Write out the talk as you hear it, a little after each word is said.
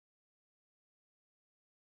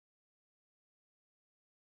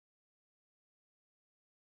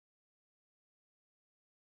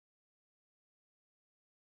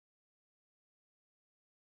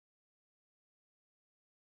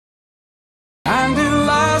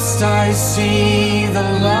last I see the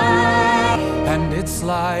light, and it's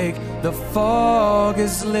like the fog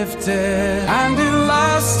is lifted. And at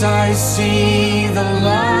last I see the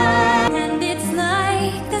light, and it's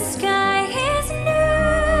like the sky is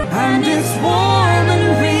new, and it's warm and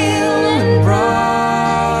real and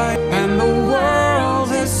bright, and the world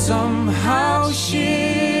has somehow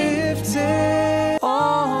shifted.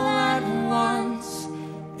 All at once,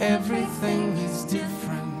 everything is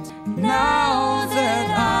different now that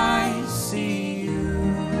I see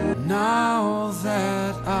you. Now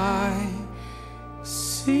that I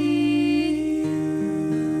see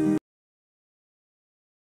you.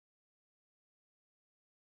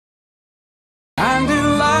 And at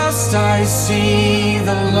last I see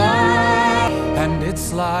the light, and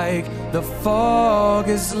it's like the fog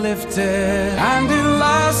is lifted. And at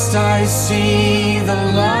last I see the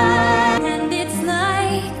light, and it's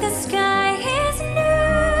like the sky is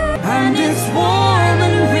new, and it's warm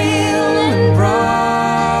and real and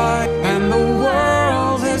bright, and the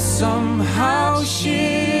world has somehow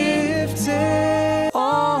shifted.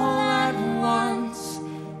 All at once,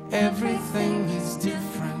 everything is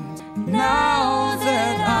different now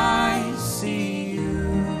that I see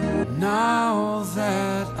you. Now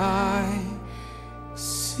that I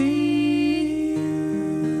see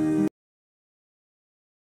you.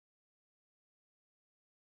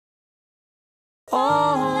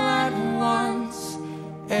 All at once,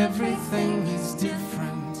 everything is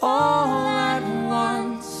different. All at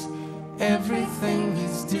once, everything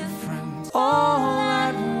is different. All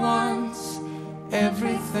at once,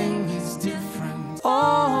 everything is different.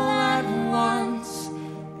 All at once,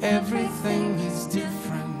 everything is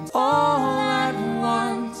different. All at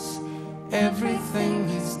once, everything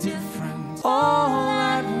is different. All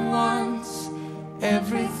at once,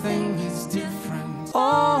 everything is different.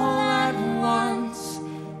 All at once,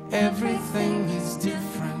 everything is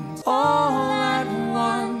different. All at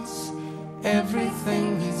once, everything